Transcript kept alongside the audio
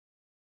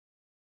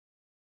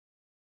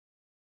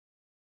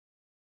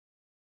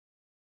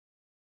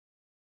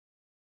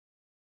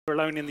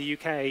alone in the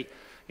UK,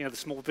 the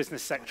small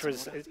business sector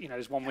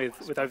is one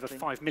with over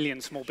 5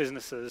 million small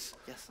businesses,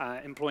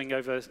 employing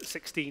over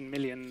 16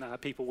 million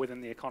people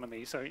within the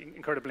economy. So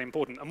incredibly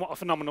important. And what a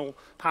phenomenal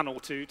panel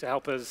to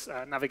help us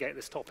navigate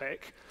this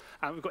topic.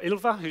 We've got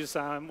Ylva, who's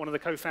one of the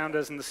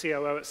co-founders and the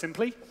COO at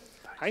Simply.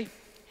 Hey.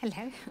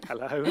 Hello.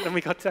 Hello. And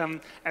we got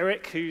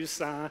Eric,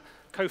 who's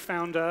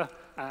co-founder,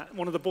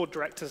 one of the board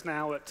directors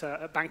now at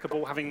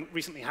Bankable, having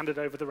recently handed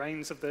over the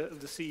reins of the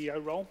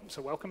CEO role.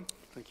 So welcome.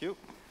 Thank you.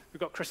 We've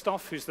got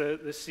Christoph, who's the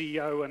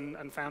CEO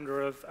and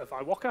founder of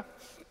iwoca.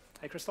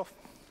 Hey, Christoph.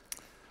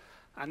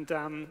 And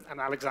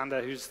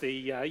Alexander, who's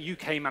the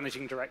UK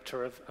managing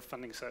director of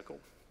Funding Circle.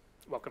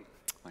 Welcome.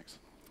 Thanks.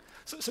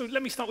 So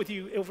let me start with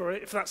you, Ylva,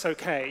 if that's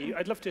okay.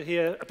 I'd love to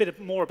hear a bit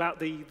more about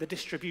the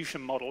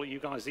distribution model you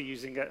guys are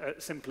using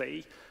at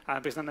Simply,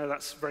 because I know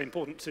that's very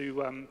important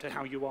to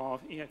how you are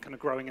kind of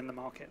growing in the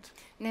market.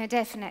 No,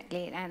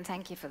 definitely, and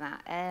thank you for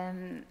that.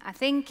 I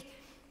think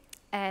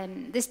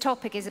this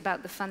topic is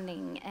about the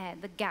funding,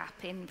 the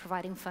gap in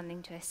providing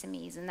funding to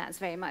SMEs, and that's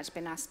very much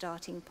been our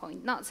starting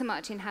point. Not so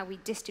much in how we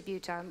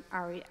distribute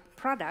our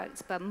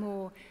products, but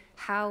more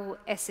how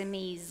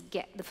SMEs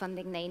get the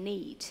funding they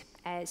need.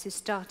 So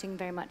starting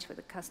very much with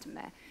the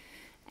customer.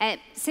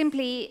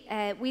 Simply,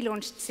 we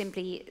launched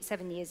Simply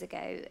 7 years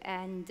ago,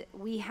 and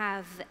we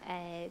have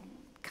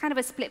kind of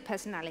a split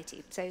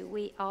personality. So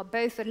we are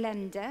both a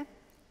lender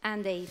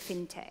and a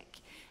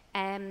FinTech.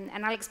 And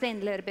I'll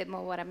explain a little bit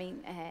more what I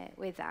mean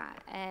with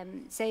that.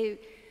 So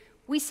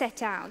we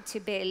set out to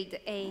build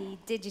a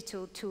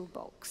digital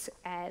toolbox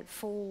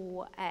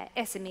for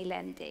SME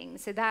lending.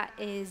 So that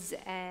is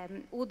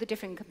all the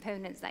different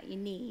components that you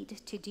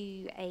need to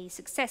do a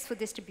successful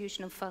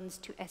distribution of funds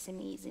to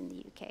SMEs in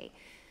the UK.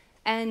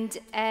 And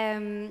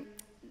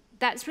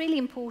that's really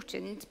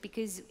important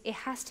because it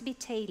has to be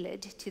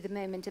tailored to the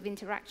moment of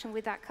interaction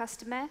with that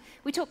customer.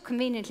 We talk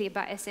conveniently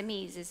about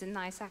SMEs as a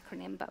nice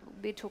acronym, but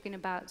we're talking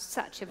about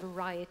such a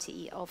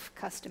variety of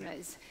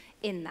customers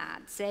in that.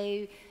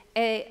 So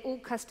all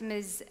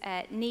customers'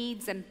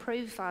 needs and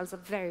profiles are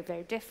very,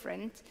 very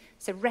different.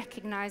 So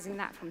recognizing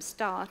that from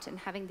start and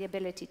having the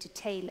ability to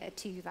tailor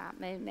to that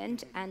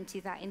moment and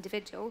to that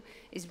individual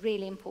is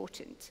really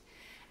important.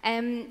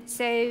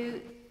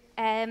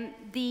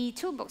 The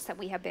toolbox that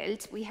we have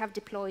built, we have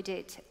deployed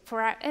it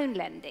for our own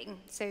lending.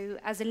 So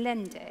as a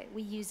lender,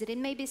 we use it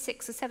in maybe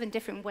 6 or 7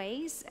 different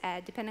ways,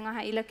 depending on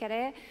how you look at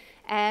it.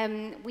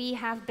 We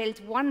have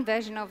built one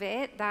version of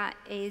it that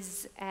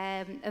is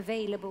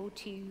available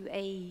to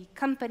a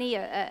company,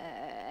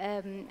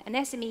 an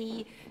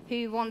SME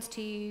who wants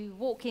to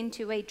walk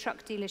into a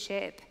truck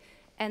dealership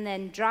and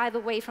then drive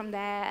away from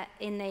there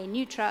in a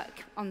new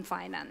truck on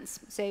finance.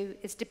 So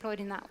it's deployed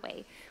in that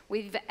way.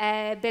 We've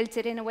built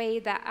it in a way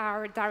that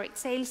our direct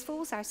sales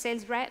force, our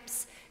sales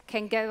reps,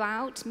 can go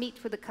out,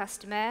 meet with the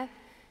customer,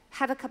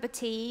 have a cup of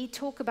tea,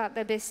 talk about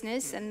their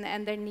business and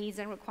their needs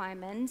and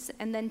requirements,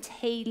 and then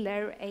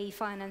tailor a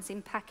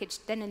financing package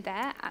then and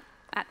there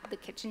at the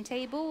kitchen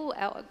table,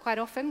 quite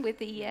often with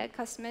the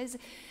customers,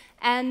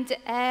 and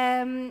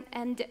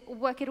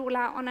work it all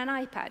out on an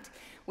iPad.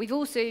 We've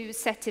also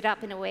set it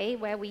up in a way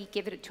where we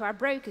give it to our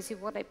brokers who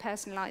want a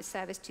personalized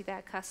service to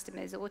their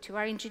customers, or to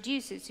our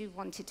introducers who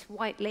want it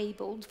white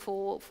labeled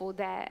for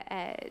their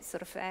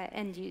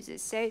end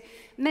users. So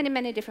many,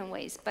 many different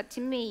ways. But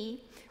to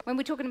me, when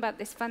we're talking about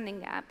this funding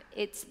gap,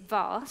 it's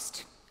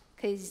vast,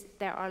 because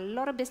there are a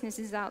lot of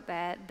businesses out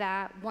there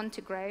that want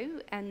to grow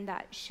and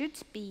that should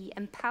be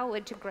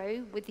empowered to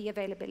grow with the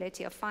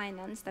availability of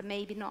finance that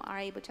maybe not are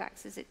able to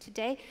access it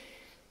today.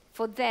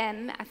 For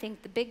them, I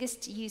think the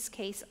biggest use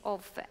case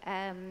of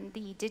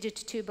the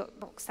digital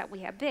toolbox that we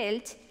have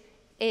built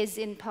is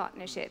in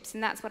partnerships,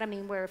 and that's what I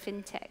mean, we're a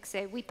FinTech.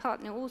 So we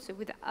partner also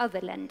with other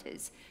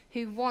lenders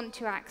who want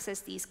to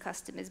access these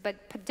customers,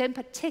 but don't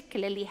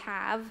particularly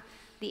have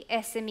the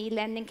SME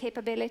lending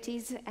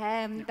capabilities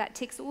that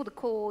ticks all the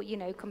core,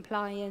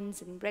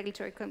 compliance and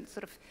regulatory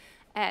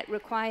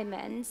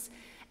requirements.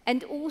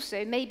 And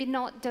also, maybe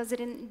not does it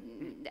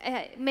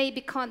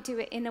maybe can't do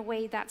it in a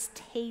way that's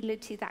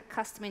tailored to that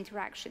customer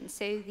interaction.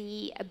 So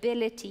the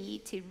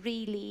ability to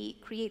really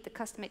create the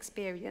customer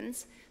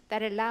experience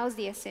that allows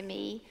the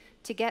SME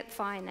to get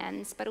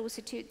finance, but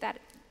also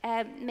that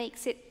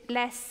makes it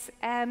less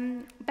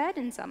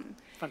burdensome.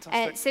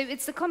 Fantastic. So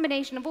it's the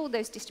combination of all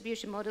those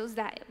distribution models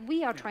that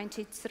we are trying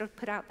to sort of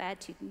put out there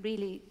to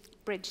really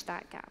bridge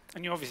that gap.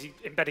 And you're obviously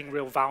embedding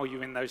real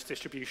value in those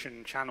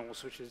distribution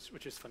channels, which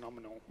is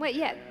phenomenal. Well,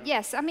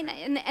 yes. I mean,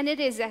 and it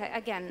is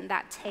again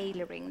that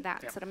tailoring,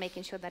 that sort of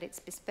making sure that it's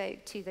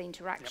bespoke to the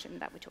interaction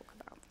that we talk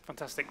about.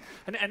 Fantastic.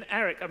 And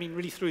Eric, I mean,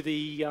 really through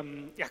the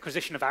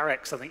acquisition of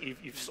Arex, I think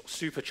you've sort of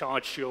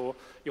supercharged your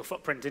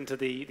footprint into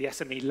the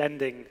SME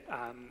lending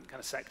kind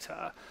of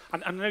sector.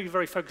 And I know you're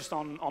very focused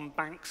on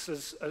banks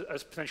as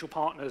potential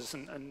partners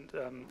and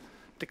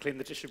particularly in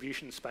the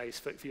distribution space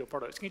for your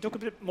products. Can you talk a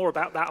bit more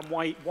about that, and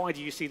why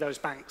do you see those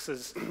banks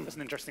as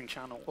an interesting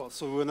channel? Well,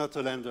 so we're not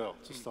a lender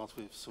to start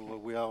with. So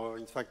we are,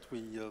 in fact,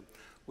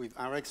 with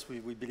Arex,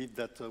 we believe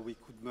that we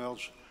could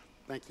merge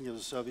banking as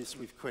a service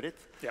with credit.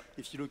 Yep.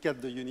 If you look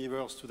at the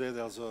universe today,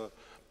 there's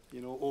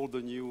all the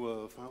new,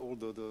 all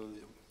the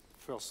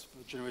first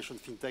generation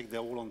FinTech, they're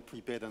all on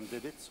prepaid and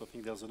debit. So I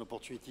think there's an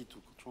opportunity to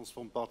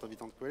transform part of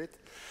it on credit.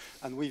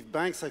 And with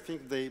banks, I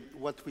think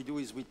what we do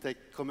is we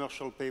take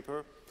commercial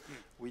paper,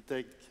 we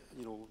take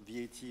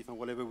VAT and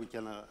whatever we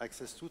can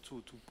access to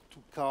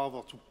carve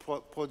or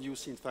to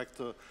produce, in fact,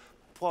 a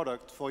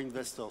product for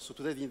investors. So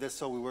today the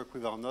investors we work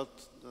with are not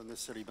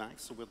necessarily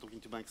banks, so we're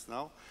talking to banks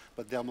now,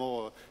 but they're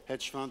more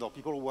hedge fund or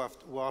people who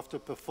are after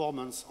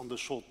performance on the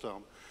short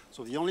term.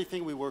 So the only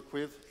thing we work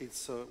with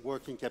is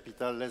working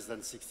capital less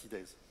than 60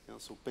 days.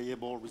 So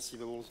payable,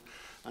 receivables.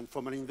 And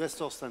from an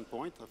investor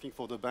standpoint, I think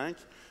for the bank,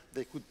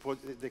 they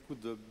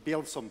could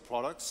build some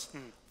products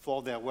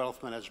for their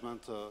wealth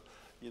management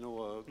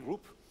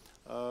group.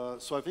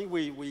 So I think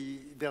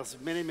there's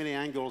many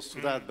angles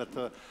to that,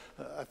 but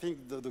I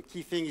think the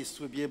key thing is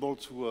to be able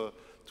to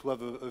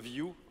have a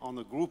view on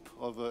a group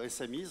of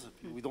SMEs.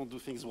 We don't do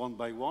things one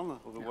by one,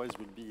 otherwise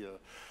we'll be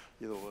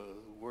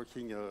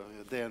working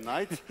day and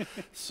night.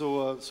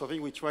 So I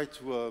think we try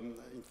to,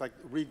 in fact,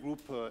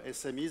 regroup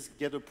SMEs,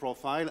 get a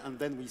profile, and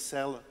then we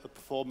sell a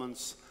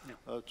performance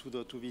to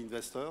the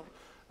investor.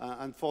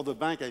 And for the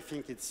bank, I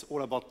think it's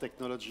all about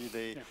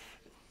technology.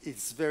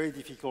 It's very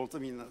difficult, I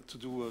mean, to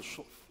do a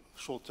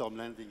short-term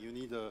lending. You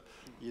need,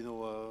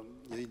 you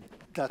need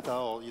data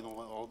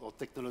or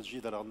technology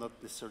that are not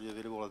necessarily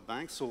available at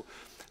banks. So,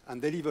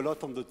 and they leave a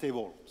lot on the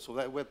table. So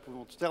that what we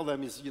want to tell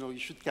them is, you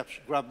should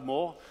grab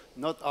more,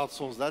 not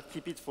outsource that,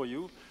 keep it for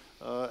you,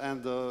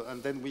 and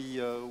then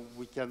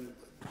we can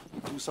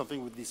do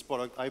something with this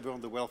product either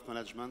on the wealth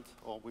management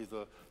or with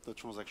the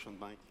transaction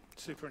bank.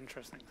 Super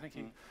interesting, thank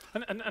you.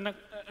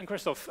 And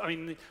Christoph, I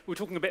mean, we were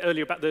talking a bit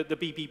earlier about the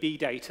BBB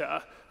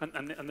data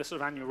and the sort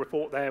of annual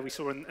report there. We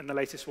saw in the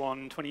latest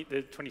one,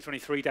 the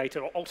 2023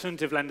 data,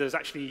 alternative lenders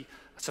actually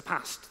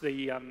surpassed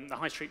the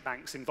high street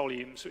banks in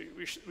volumes,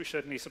 which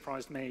certainly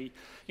surprised me.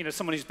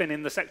 Someone who's been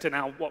in the sector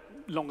now,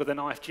 longer than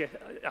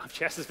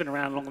IFGS has been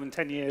around, longer than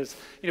 10 years.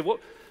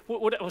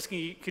 What else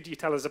could you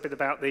tell us a bit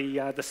about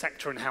the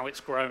sector and how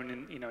it's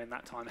grown in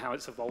that time, how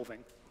it's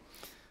evolving?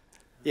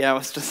 Yeah, I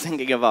was just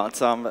thinking about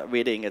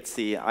reading. It's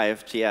the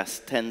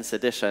IFGS 10th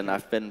edition.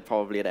 I've been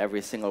probably at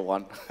every single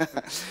one,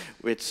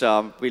 which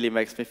really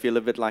makes me feel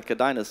a bit like a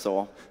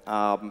dinosaur.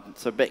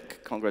 So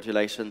big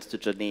congratulations to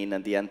Janine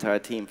and the entire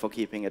team for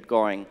keeping it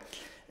going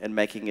and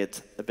making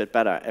it a bit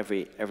better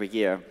every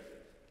year.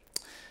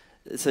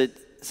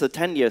 So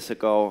 10 years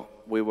ago,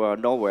 we were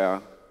nowhere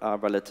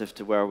relative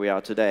to where we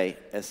are today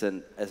as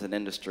an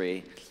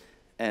industry.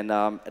 And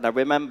I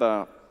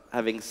remember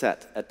having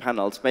sat at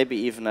panels, maybe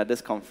even at this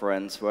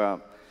conference, where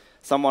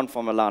someone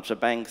from a larger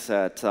bank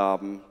said,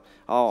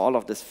 all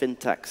of this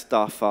FinTech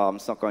stuff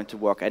is not going to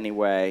work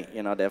anyway.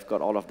 They've got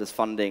all of this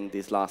funding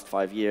these last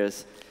 5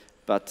 years,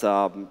 but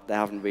they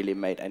haven't really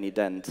made any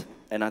dent.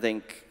 And I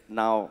think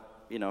now,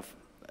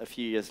 a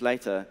few years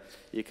later,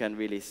 you can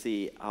really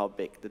see how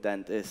big the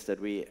dent is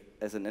that we,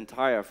 as an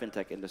entire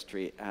FinTech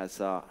industry,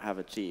 have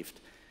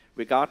achieved,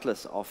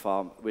 regardless of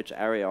which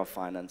area of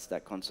finance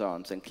that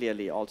concerns, and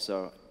clearly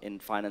also in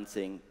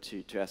financing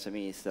to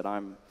SMEs that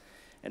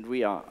and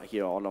we are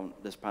here all on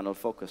this panel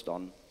focused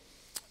on.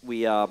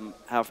 We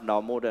have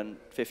now more than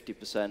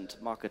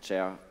 50% market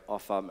share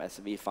of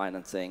SME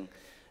financing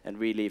and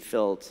really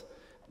filled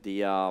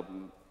the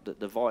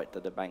void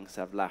that the banks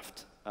have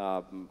left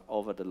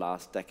over the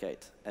last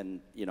decade and,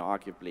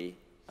 arguably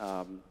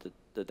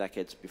the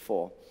decades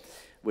before,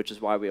 which is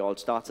why we all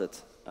started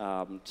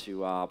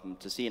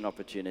to see an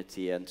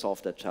opportunity and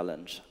solve that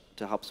challenge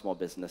to help small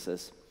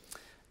businesses.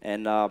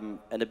 And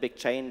a big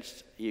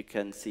change you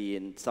can see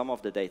in some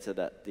of the data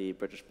that the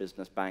British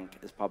Business Bank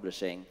is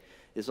publishing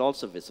is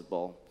also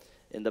visible.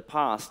 In the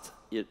past,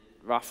 you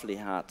roughly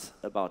had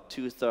about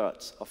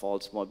 2/3 of all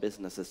small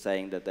businesses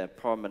saying that they're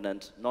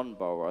permanent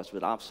non-borrowers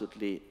with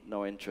absolutely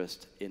no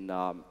interest in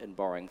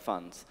borrowing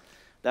funds.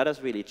 That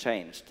has really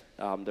changed.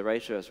 The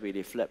ratio has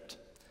really flipped,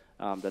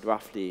 that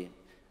roughly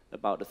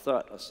about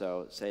 1/3 or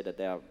so say that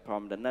they are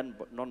permanent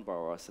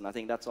non-borrowers. And I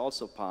think that's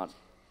also part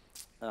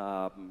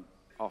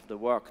of the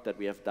work that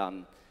we have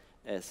done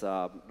as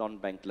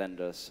non-bank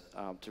lenders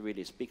to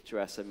really speak to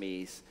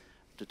SMEs,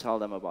 to tell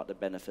them about the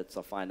benefits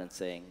of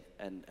financing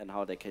and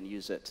how they can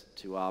use it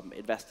to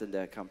invest in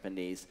their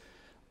companies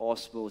or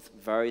smooth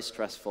very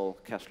stressful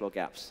cash flow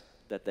gaps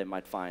that they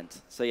might find.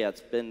 So yeah,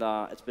 it's been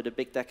a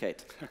big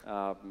decade,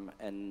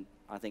 and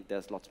I think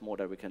there's lots more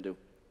that we can do.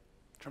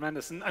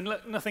 Tremendous, and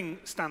nothing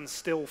stands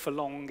still for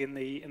long in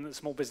the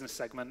small business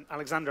segment.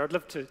 Alexander, I'd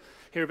love to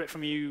hear a bit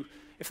from you,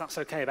 if that's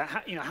okay, about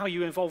how are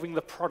you evolving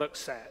the product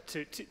set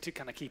to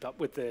kind of keep up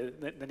with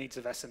the needs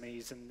of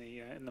SMEs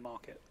in the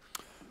market.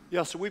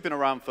 Yeah, so we've been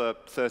around for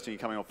 13,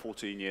 coming on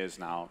 14 years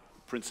now,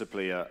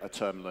 principally a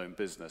term loan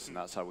business, and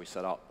that's how we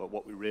set up. But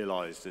what we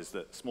realized is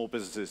that small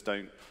businesses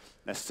don't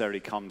necessarily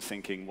come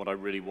thinking what I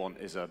really want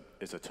is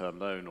a term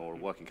loan or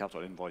working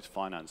capital invoice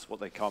finance. What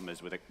they come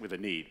is with a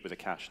need, with a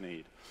cash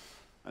need.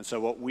 And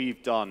so what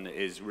we've done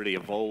is really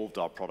evolved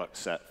our product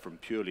set from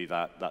purely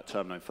that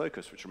term loan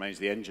focus, which remains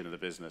the engine of the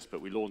business.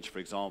 But we launched, for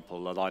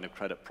example, a line of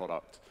credit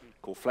product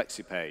called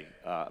FlexiPay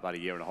about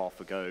 1.5 years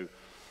ago.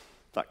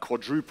 That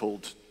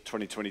quadrupled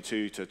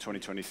 2022 to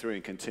 2023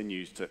 and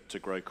continues to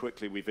grow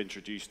quickly. We've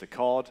introduced a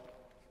card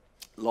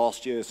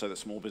last year so that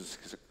small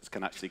businesses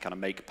can actually kind of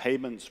make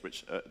payments,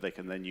 which they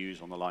can then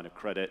use on the line of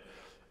credit.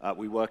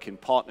 We work in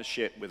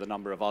partnership with a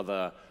number of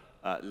other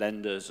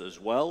lenders as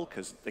well,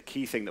 because the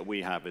key thing that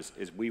we have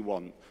is we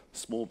want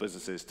small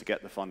businesses to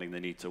get the funding they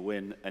need to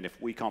win, and if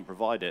we can't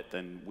provide it,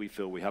 then we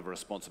feel we have a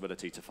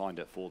responsibility to find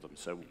it for them.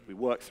 So we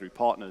work through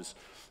partners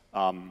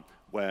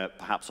where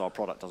perhaps our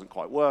product doesn't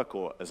quite work,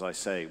 or as I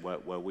say,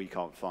 where we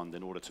can't fund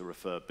in order to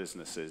refer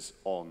businesses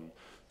on.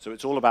 So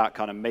it's all about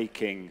kind of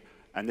making,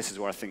 and this is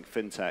where I think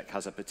FinTech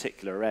has a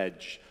particular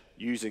edge,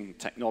 using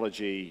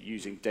technology,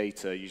 using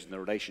data, using the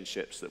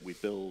relationships that we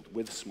build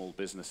with small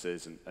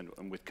businesses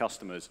and with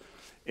customers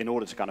in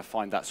order to kind of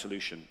find that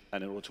solution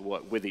and in order to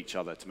work with each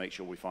other to make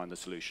sure we find the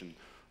solution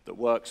that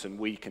works, and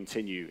we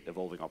continue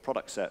evolving our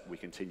product set, we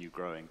continue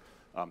growing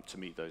to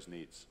meet those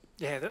needs.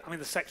 Yeah, I mean,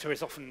 the sector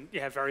is often,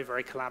 very,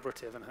 very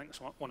collaborative, and I think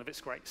it's one of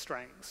its great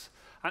strengths.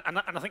 And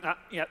I think that,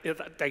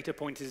 that data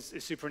point is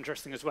super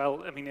interesting as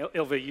well. I mean,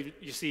 Ylva,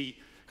 you see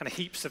kind of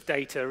heaps of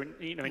data,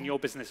 in your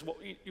business.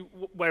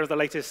 Where are the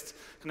latest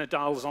kind of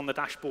dials on the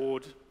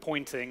dashboard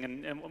pointing,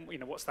 and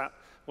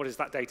what is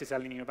that data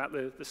telling you about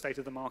the state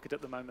of the market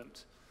at the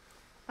moment?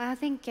 Well, I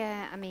think,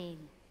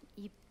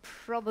 you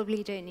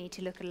probably don't need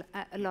to look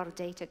at a lot of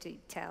data to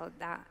tell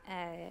that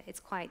it's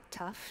quite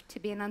tough to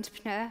be an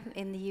entrepreneur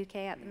in the UK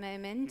at the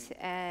moment.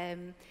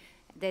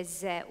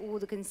 There's all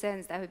the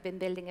concerns that have been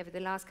building over the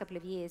last couple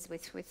of years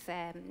with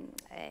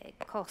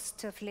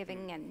cost of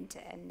living and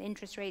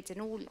interest rates and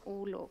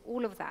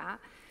all of that.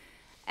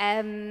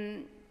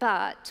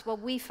 But what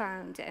we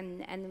found,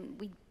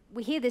 and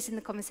we hear this in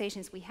the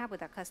conversations we have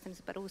with our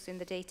customers, but also in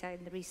the data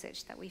and the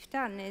research that we've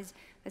done, is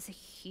there's a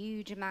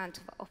huge amount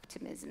of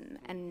optimism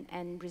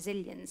and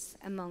resilience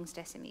amongst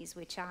SMEs,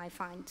 which I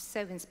find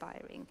so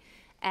inspiring.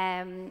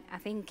 I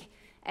think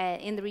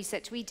in the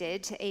research we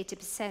did,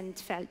 80%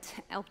 felt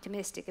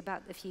optimistic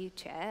about the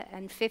future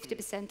and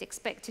 50%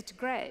 expected to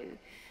grow.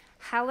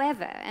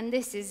 However, and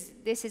this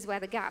is where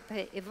the gap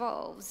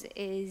evolves,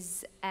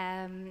 is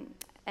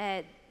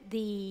at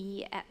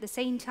the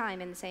same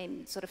time, in the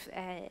same sort of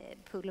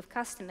pool of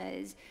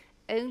customers,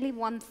 only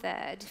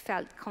 1/3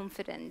 felt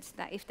confident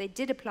that if they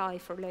did apply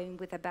for a loan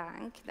with a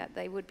bank, that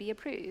they would be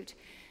approved.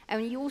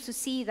 And you also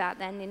see that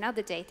then in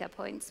other data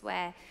points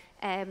where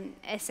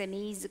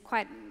SMEs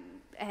quite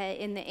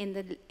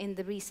in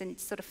the recent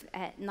sort of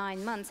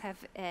 9 months have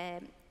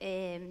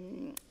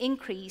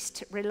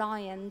increased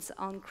reliance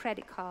on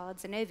credit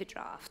cards and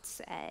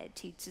overdrafts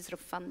to sort of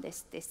fund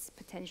this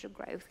potential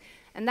growth,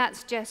 and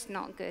that's just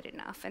not good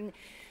enough.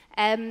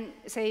 And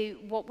so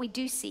what we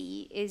do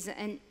see is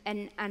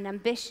an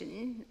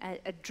ambition,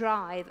 a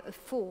drive, a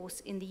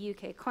force in the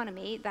UK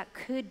economy that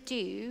could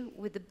do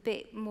with a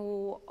bit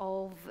more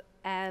of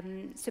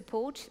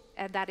support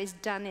that is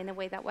done in a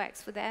way that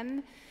works for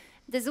them.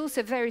 There's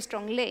also a very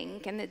strong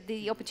link, and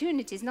the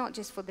opportunity is not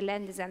just for the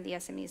lenders and the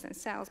SMEs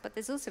themselves, but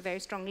there's also a very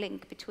strong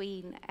link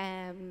between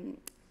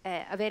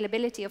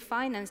availability of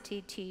finance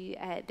to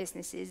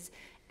businesses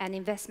and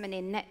investment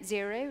in net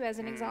zero, as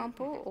an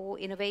example, or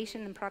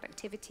innovation and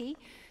productivity.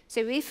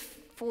 So if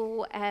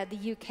for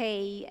the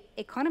UK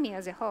economy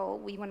as a whole,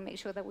 we want to make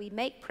sure that we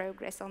make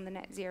progress on the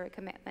net zero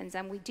commitments,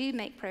 and we do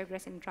make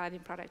progress in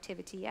driving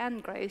productivity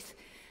and growth,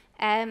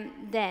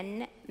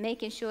 then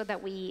making sure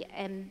that we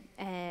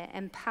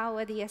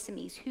empower the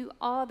SMEs, who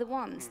are the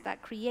ones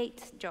that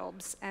create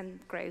jobs and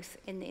growth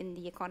in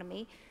the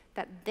economy,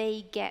 that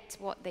they get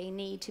what they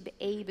need to be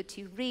able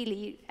to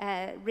really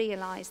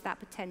realize that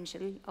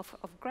potential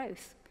of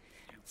growth.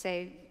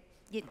 So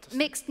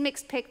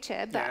mixed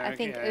picture, but I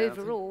think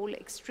overall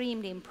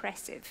extremely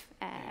impressive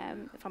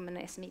from an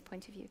SME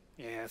point of view.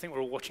 Yeah, I think we're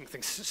all watching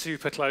things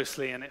super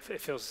closely, and it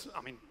feels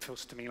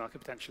to me like a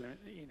potential,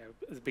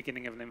 the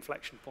beginning of an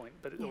inflection point,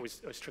 but it's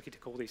always tricky to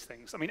call these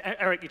things. I mean,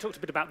 Eric, you talked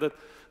a bit about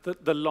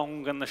the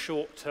long and the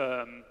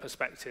short-term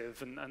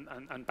perspective,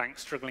 and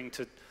banks struggling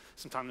to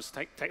sometimes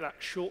take that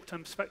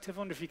short-term perspective. I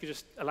wonder if you could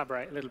just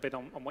elaborate a little bit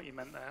on what you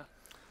meant there.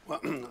 Well,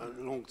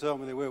 long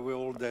term, anyway, we're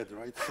all dead,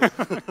 right?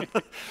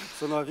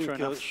 So no, I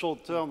think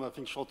short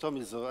term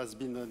has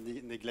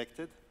been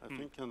neglected, I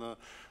think,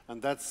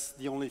 and that's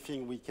the only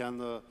thing we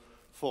can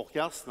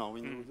forecast now.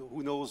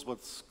 Who knows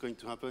what's going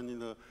to happen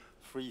in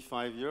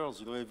 3-5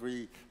 years?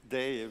 Every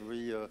day,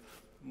 every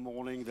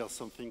morning, there's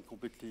something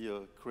completely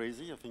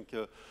crazy. I think,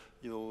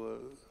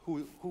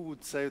 who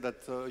would say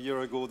that a year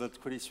ago that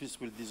Credit Suisse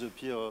will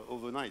disappear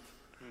overnight?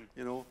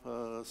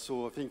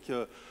 So I think.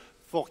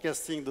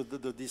 Forecasting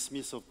the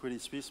dismiss of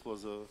Credit Suisse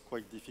was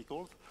quite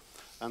difficult,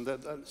 and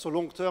so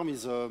long term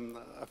is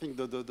I think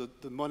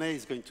the money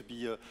is going to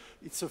be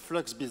it's a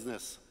flux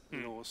business,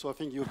 So I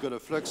think you've got a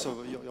flux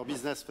of your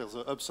business. There's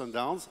ups and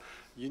downs.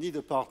 You need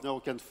a partner who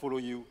can follow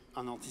you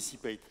and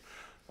anticipate,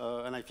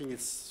 and I think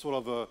it's sort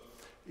of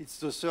it's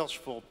the search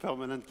for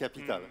permanent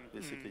capital,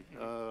 basically.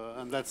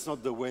 And that's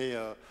not the way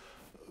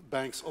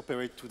banks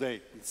operate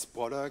today. It's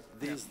product,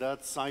 this,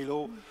 that,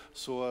 silo.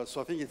 So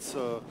I think it's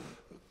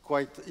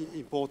quite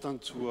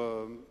important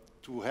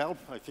to help.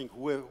 I think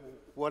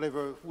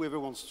whoever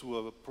wants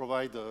to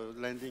provide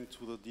lending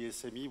to the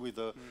SME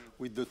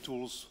with the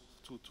tools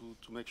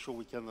to make sure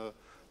we can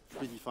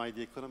fluidify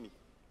the economy.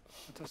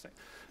 Fantastic.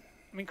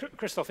 I mean,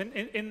 Christoph,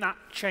 in that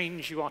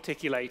change you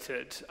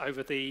articulated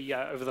over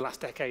the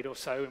last decade or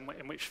so,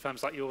 in which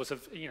firms like yours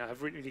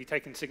have really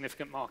taken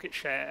significant market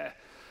share,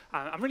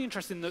 I'm really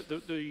interested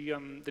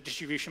in the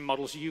distribution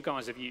models you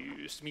guys have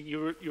used. I mean,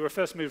 you were a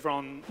first mover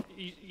on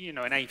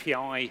an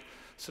API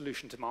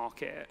solution to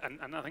market,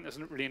 and I think there's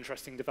a really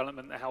interesting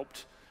development that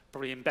helped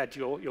probably embed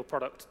your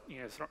product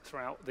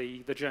throughout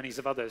the journeys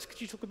of others.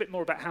 Could you talk a bit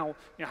more about how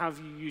have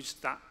you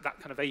used that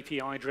kind of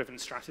API-driven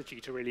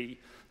strategy to really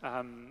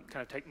kind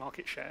of take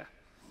market share?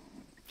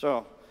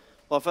 Sure.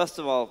 Well, first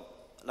of all,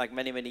 like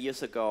many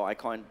years ago, I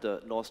coined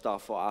the North Star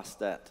for us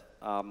that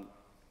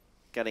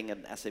getting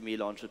an SME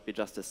loan should be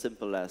just as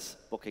simple as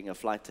booking a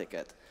flight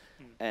ticket.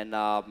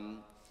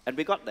 And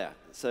we got there.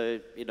 So,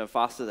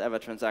 fastest ever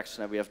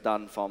transaction that we have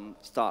done from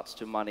start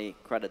to money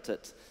credited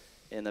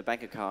in a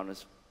bank account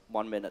is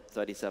 1 minute,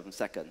 37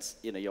 seconds.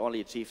 You only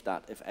achieve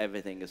that if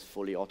everything is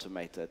fully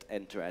automated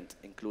end to end,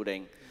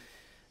 including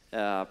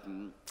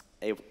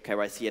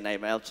KYC and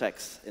AML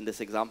checks. In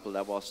this example,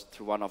 that was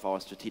through one of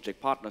our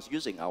strategic partners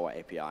using our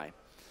API.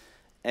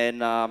 And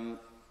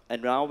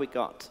now we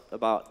got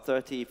about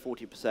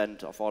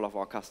 40% of all of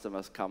our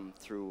customers come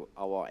through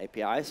our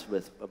APIs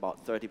with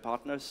about 30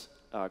 partners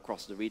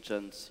across the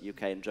regions,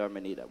 UK and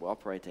Germany, that we're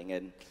operating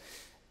in.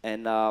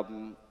 And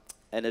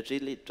it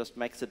really just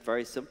makes it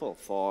very simple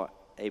for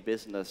a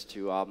business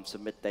to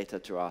submit data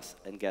to us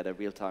and get a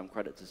real-time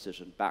credit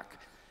decision back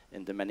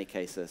in the many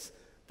cases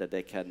that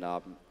they can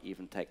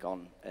even take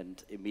on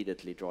and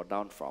immediately draw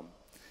down from.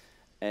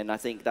 And I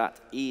think that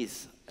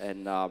ease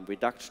and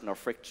reduction of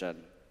friction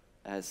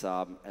has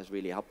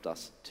really helped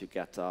us to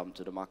get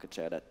to the market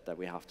share that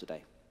we have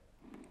today.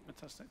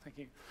 Fantastic, thank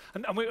you.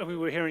 And we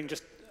were hearing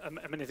just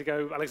a minute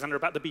ago, Alexander,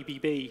 about the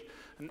BBB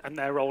and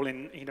their role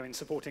in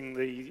supporting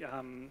the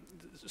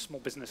small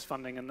business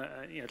funding and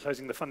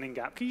closing the funding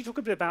gap. Can you talk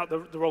a bit about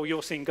the role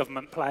you're seeing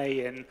government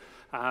play in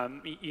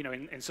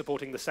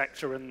supporting the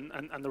sector and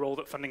the role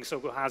that Funding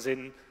Circle has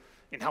in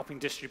helping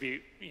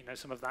distribute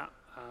some of that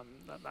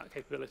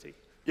capability?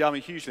 Yeah, I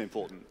mean, hugely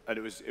important, and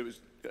it was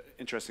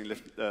interesting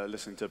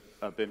listening to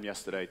BIM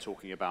yesterday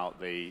talking about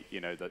the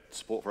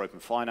support for open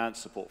finance,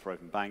 support for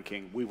open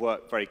banking. We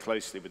work very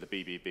closely with the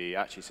BBB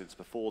actually since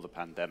before the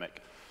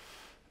pandemic,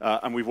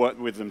 and we've worked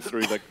with them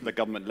through the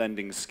government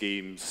lending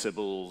schemes,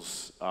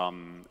 CBILS,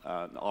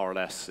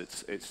 RLS.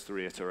 It's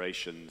 3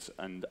 iterations,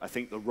 and I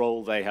think the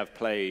role they have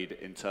played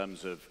in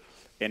terms of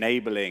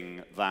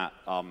enabling that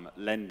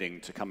lending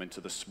to come into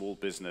the small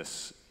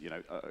business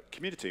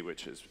community,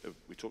 which is,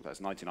 we talked about,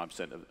 is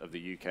 99% of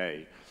the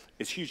UK,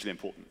 is hugely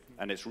important.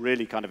 And it's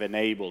really kind of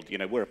enabled,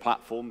 we're a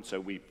platform, so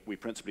we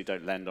principally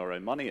don't lend our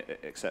own money,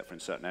 except for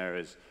in certain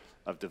areas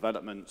of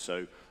development.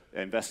 So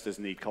investors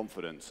need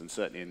confidence, and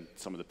certainly in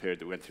some of the period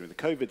that we went through in the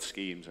COVID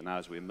schemes, and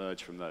as we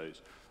emerge from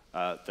those,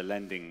 the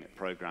lending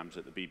programs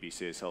that the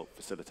BBC has helped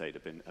facilitate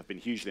have been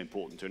hugely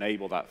important to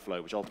enable that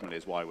flow, which ultimately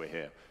is why we're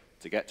here,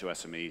 to get to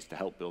SMEs, to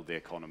help build the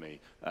economy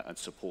and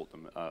support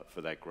them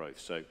for their growth.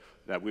 So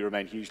we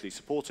remain hugely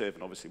supportive,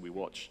 and obviously we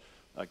watch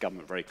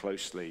government very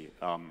closely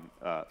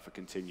for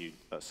continued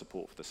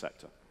support for the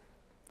sector.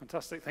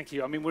 Fantastic, thank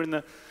you. I mean, we're in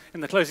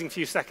the closing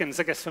few seconds.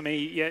 I guess for me,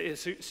 yeah,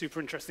 it's a super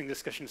interesting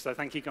discussion. So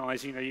thank you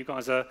guys. You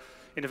guys are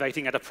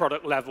innovating at a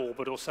product level,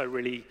 but also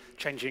really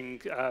changing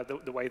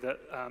the way that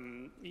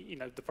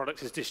the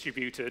product is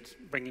distributed,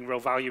 bringing real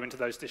value into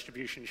those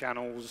distribution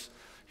channels.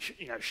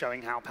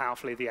 Showing how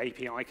powerfully the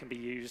API can be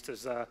used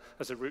as a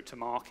route to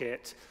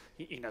market.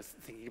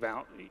 Thinking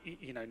about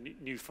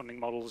new funding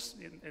models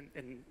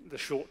in the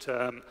short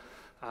term.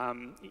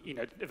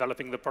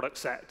 Developing the product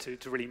set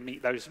to really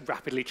meet those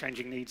rapidly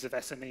changing needs of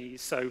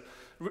SMEs. So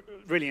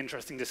really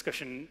interesting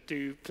discussion.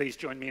 Do please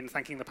join me in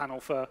thanking the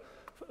panel for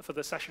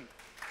the session.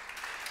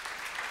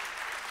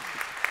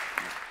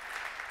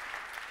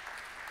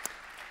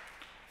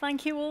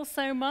 Thank you all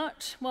so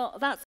much. Well,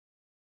 that's